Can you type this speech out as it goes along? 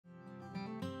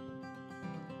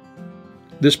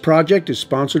This project is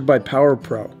sponsored by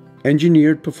PowerPro,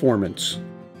 Engineered Performance.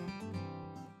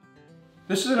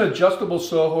 This is an adjustable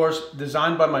sawhorse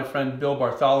designed by my friend Bill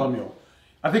Bartholomew.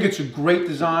 I think it's a great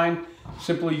design,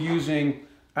 simply using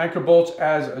anchor bolts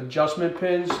as adjustment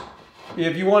pins.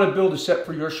 If you want to build a set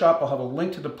for your shop, I'll have a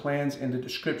link to the plans in the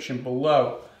description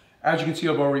below. As you can see,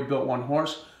 I've already built one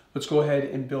horse. Let's go ahead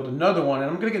and build another one.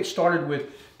 And I'm going to get started with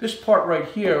this part right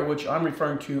here, which I'm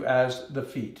referring to as the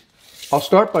feet. I'll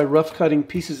start by rough cutting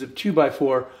pieces of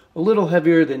 2x4, a little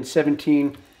heavier than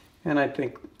 17, and I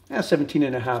think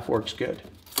 17.5 works good.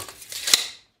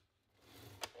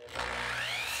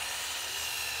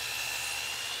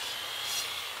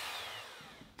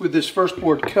 With this first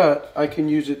board cut, I can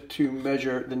use it to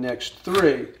measure the next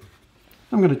 3.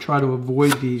 I'm going to try to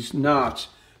avoid these knots,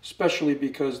 especially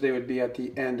because they would be at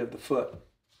the end of the foot.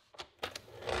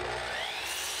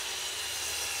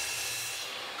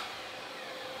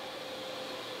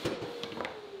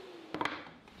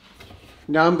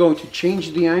 Now I'm going to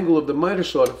change the angle of the miter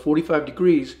saw to 45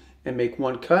 degrees and make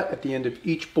one cut at the end of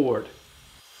each board.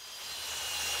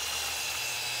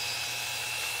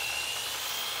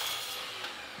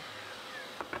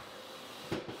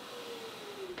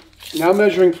 Now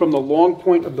measuring from the long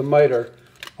point of the miter,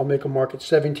 I'll make a mark at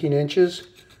 17 inches,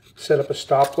 set up a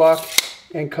stop block,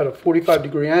 and cut a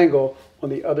 45-degree angle on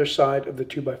the other side of the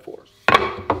 2x4.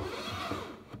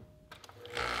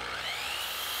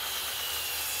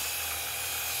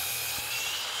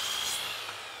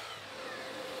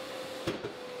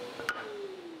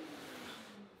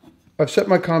 I've set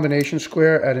my combination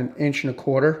square at 1.25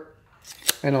 inches,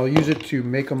 and I'll use it to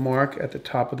make a mark at the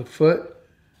top of the foot,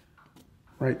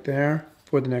 right there,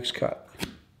 for the next cut.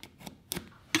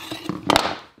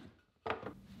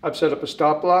 I've set up a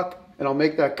stop block, and I'll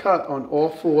make that cut on all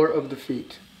 4 of the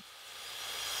feet.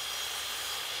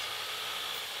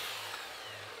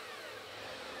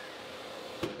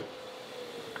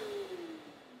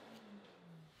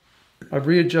 I've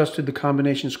readjusted the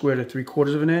combination square to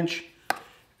 3/4 inch,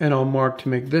 and I'll mark to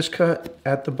make this cut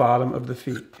at the bottom of the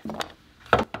feet.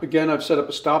 Again, I've set up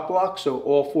a stop block, so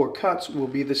all 4 cuts will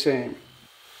be the same.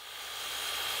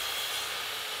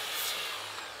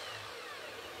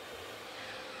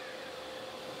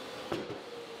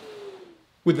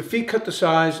 With the feet cut to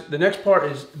size, the next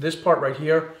part is this part right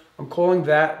here. I'm calling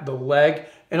that the leg,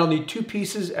 and I'll need 2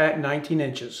 pieces at 19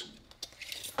 inches.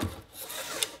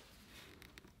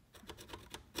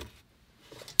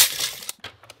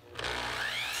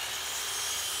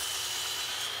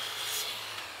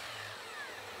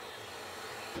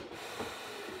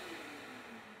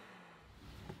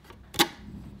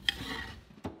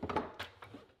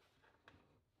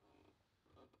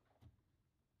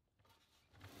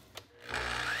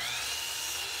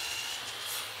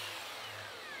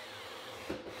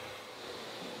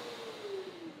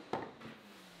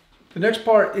 The next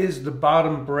part is the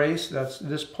bottom brace. That's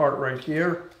this part right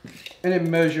here, and it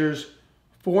measures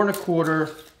 4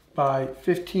 1/4 by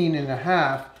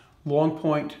 15.5 long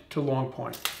point to long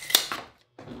point.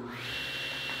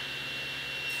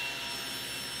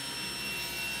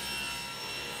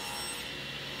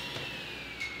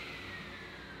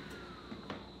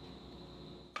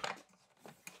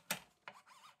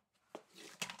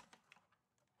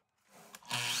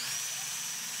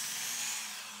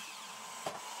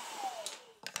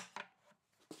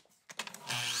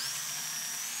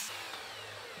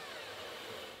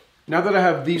 Now that I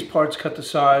have these parts cut to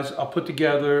size, I'll put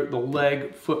together the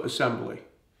leg foot assembly.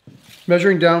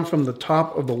 Measuring down from the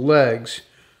top of the legs,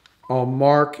 I'll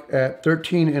mark at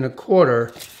 13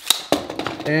 1/4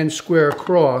 and square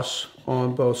across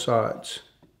on both sides.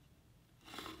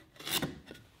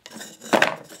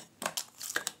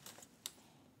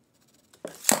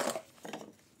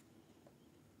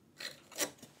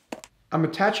 I'm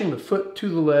attaching the foot to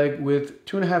the leg with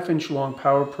 2.5 inch long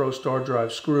PowerPro Star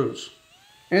Drive screws.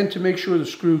 And to make sure the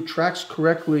screw tracks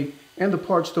correctly and the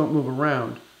parts don't move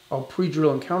around, I'll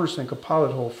pre-drill and countersink a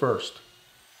pilot hole first.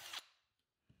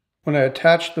 When I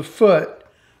attach the foot,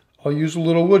 I'll use a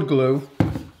little wood glue.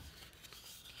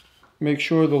 Make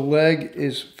sure the leg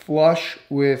is flush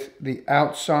with the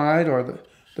outside, or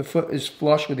the foot is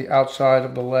flush with the outside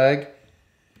of the leg,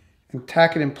 and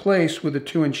tack it in place with a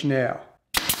 2-inch nail.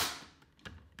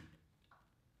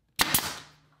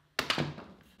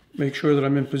 Make sure that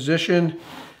I'm in position,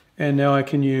 and now I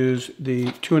can use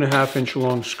the 2.5 inch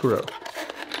long screw.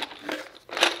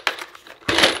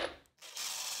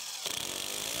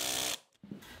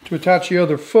 To attach the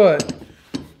other foot,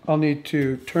 I'll need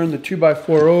to turn the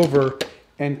 2x4 over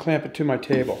and clamp it to my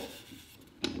table.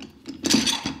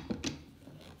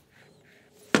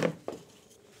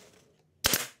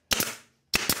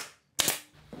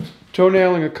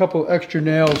 Toenailing a couple extra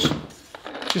nails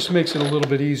just makes it a little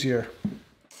bit easier.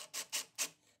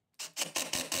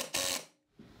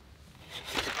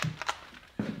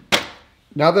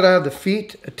 Now that I have the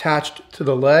feet attached to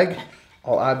the leg,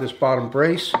 I'll add this bottom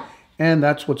brace, and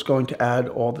that's what's going to add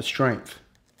all the strength.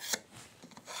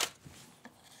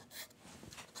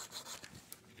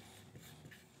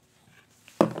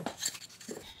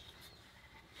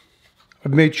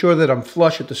 I've made sure that I'm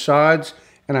flush at the sides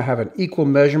and I have an equal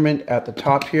measurement at the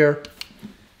top here.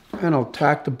 And I'll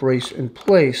tack the brace in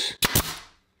place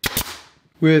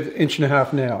with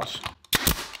 1.5 nails.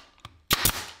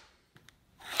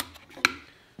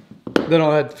 Then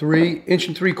I'll add 3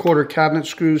 1 3/4 cabinet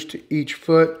screws to each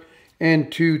foot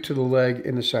and 2 to the leg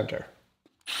in the center.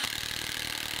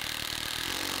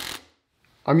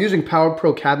 I'm using Power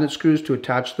Pro cabinet screws to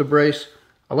attach the brace.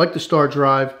 I like the star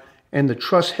drive, and the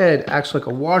truss head acts like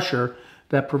a washer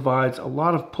that provides a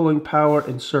lot of pulling power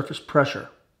and surface pressure.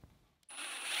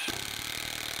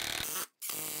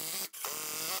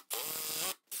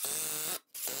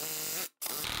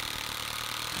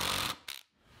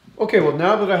 Okay, well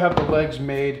now that I have the legs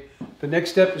made, the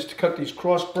next step is to cut these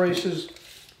cross braces.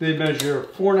 They measure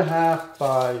 4.5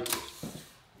 by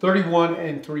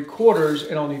 31 3/4,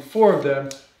 and I'll need 4 of them,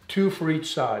 2 for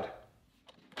each side.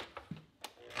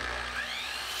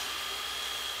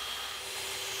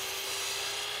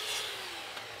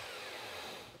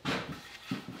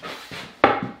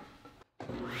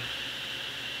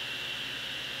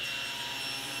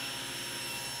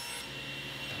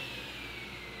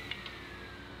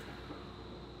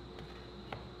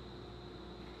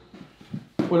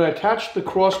 When I attach the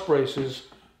cross braces,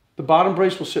 the bottom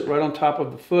brace will sit right on top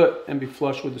of the foot and be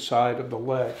flush with the side of the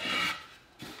leg.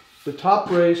 The top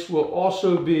brace will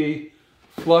also be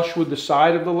flush with the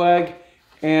side of the leg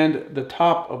and the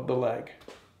top of the leg.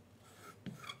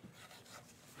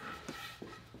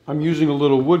 I'm using a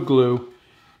little wood glue,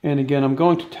 and again I'm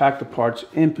going to tack the parts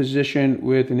in position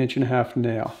with an 1.5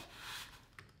 nail.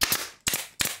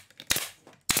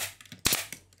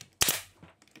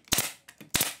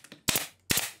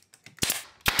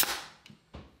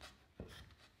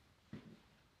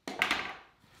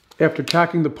 After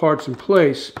tacking the parts in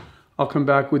place, I'll come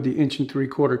back with the 1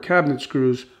 3/4 cabinet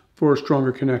screws for a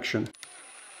stronger connection.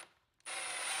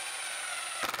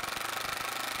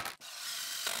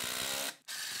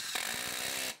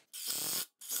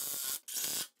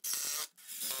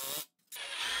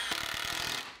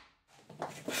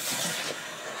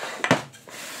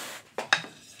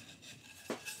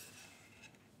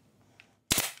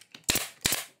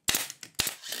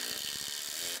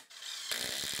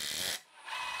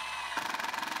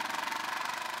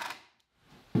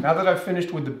 Now that I've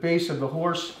finished with the base of the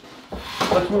horse,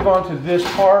 let's move on to this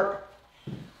part,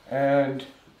 and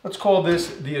let's call this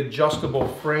the adjustable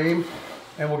frame,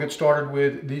 and we'll get started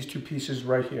with these 2 pieces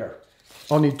right here.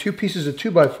 I'll need 2 pieces of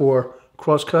 2x4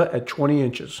 cross cut at 20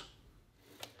 inches.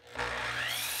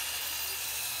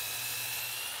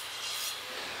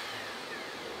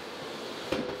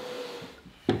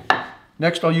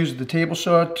 Next, I'll use the table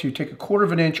saw to take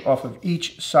 1/4 inch off of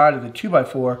each side of the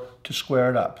 2x4 to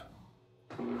square it up.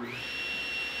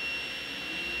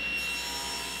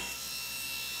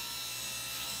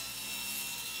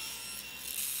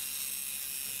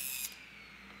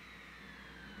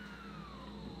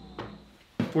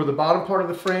 For the bottom part of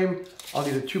the frame, I'll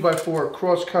need a 2x4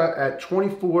 cross cut at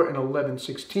 24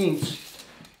 11/16,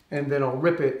 and then I'll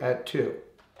rip it at 2.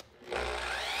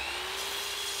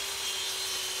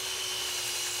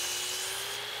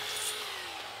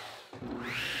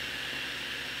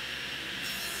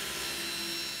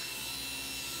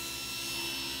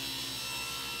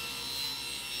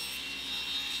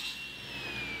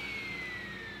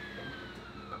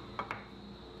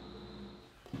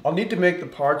 I'll need to make the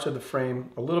parts of the frame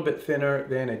a little bit thinner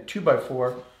than a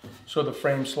 2x4 so the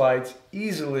frame slides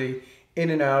easily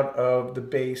in and out of the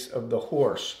base of the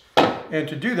horse. And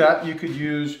to do that, you could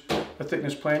use a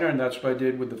thickness planer, and that's what I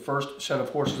did with the first set of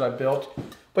horses I built.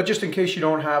 But just in case you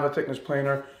don't have a thickness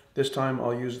planer, this time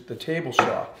I'll use the table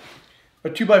saw. A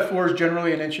 2x4 is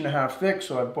generally 1.5 inches thick,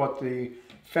 so I brought the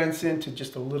fence in to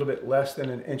just a little bit less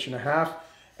than 1.5 inches.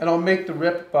 And I'll make the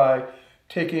rip by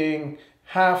taking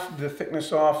half the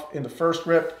thickness off in the first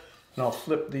rip, and I'll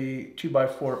flip the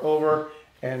 2x4 over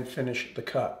and finish the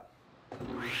cut.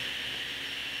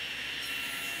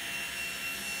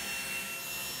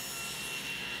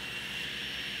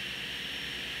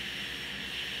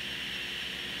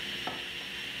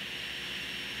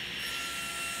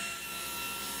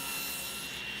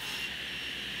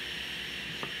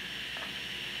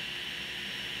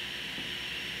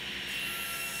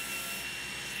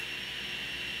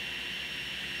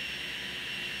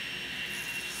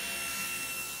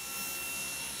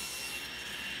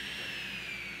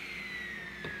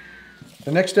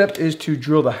 The next step is to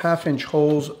drill the 1/2-inch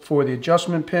holes for the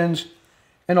adjustment pins,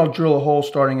 and I'll drill a hole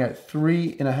starting at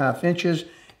 3.5 inches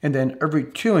and then every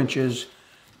 2 inches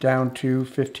down to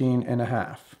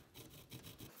 15.5.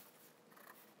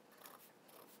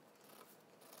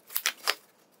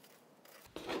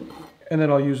 And then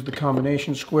I'll use the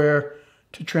combination square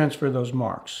to transfer those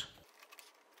marks.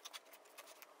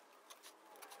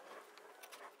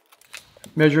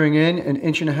 Measuring in 1.5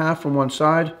 inches from one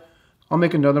side, I'll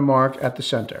make another mark at the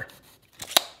center.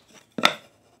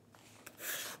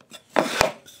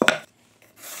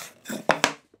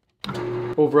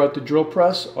 Over at the drill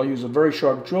press, I'll use a very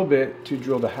sharp drill bit to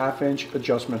drill the 1/2-inch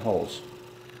adjustment holes.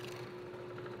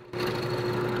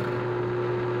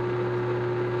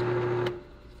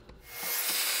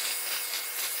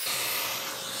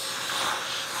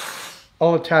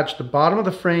 I'll attach the bottom of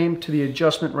the frame to the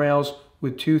adjustment rails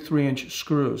with 2 3-inch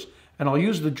screws, and I'll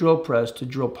use the drill press to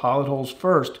drill pilot holes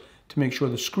first to make sure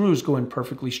the screws go in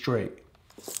perfectly straight.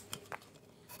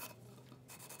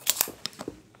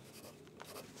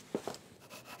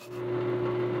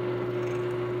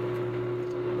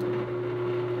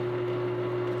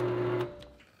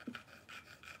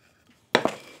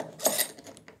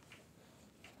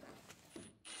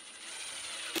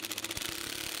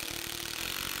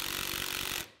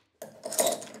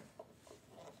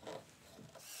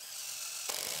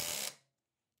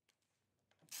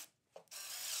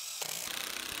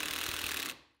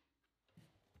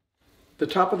 The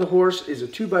top of the horse is a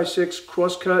 2x6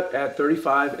 crosscut at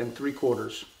 35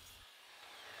 3/4.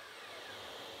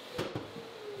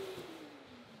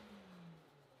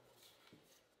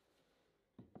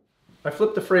 I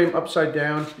flipped the frame upside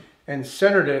down and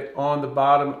centered it on the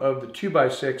bottom of the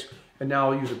 2x6, and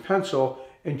now I'll use a pencil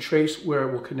and trace where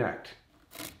it will connect.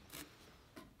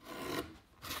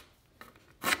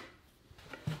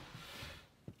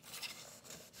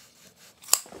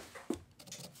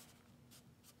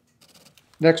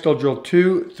 Next, I'll drill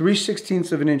 2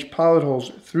 3/16 of an inch pilot holes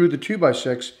through the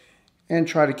 2x6 and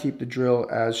try to keep the drill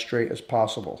as straight as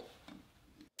possible.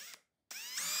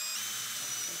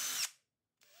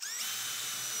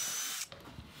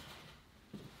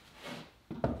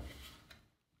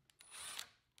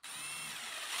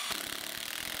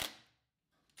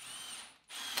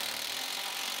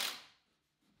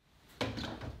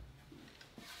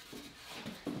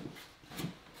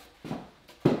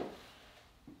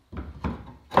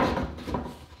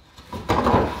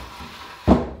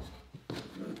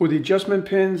 For the adjustment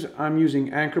pins, I'm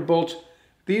using anchor bolts.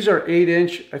 These are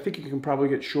 8-inch. I think you can probably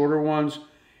get shorter ones,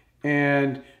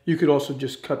 and you could also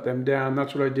just cut them down.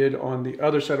 That's what I did on the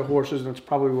other set of horses, and that's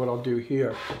probably what I'll do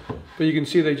here. But you can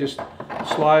see they just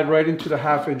slide right into the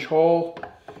 1/2-inch hole.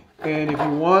 And if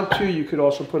you want to, you could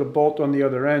also put a bolt on the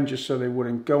other end just so they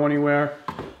wouldn't go anywhere.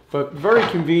 But very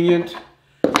convenient,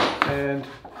 and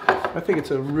I think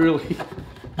it's a really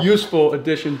useful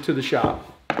addition to the shop.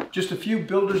 Just a few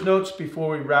builder's notes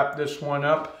before we wrap this one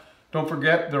up. Don't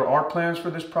forget, there are plans for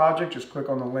this project. Just click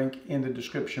on the link in the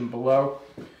description below.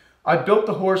 I built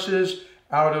the horses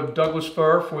out of Douglas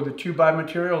fir for the 2x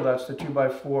material. That's the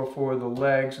 2x4 for the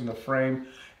legs and the frame,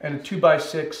 and a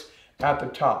 2x6 at the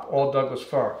top, all Douglas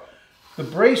fir. The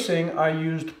bracing, I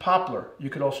used poplar. You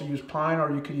could also use pine,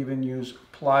 or you could even use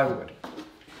plywood.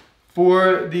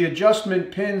 For the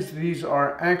adjustment pins, these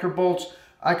are anchor bolts.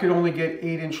 I could only get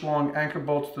 8-inch long anchor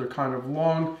bolts. They're kind of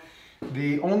long.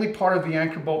 The only part of the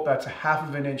anchor bolt that's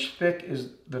 1/2 inch thick is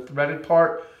the threaded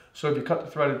part. So if you cut the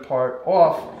threaded part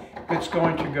off, it's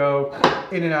going to go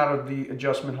in and out of the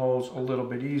adjustment holes a little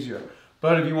bit easier.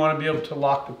 But if you want to be able to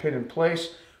lock the pin in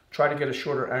place, try to get a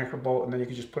shorter anchor bolt, and then you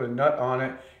can just put a nut on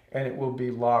it and it will be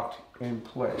locked in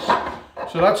place.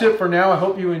 So that's it for now. I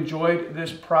hope you enjoyed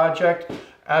this project.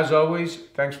 As always,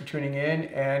 thanks for tuning in,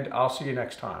 and I'll see you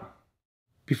next time.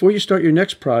 Before you start your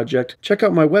next project, check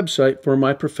out my website for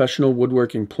my professional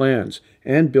woodworking plans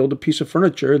and build a piece of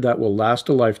furniture that will last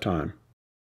a lifetime.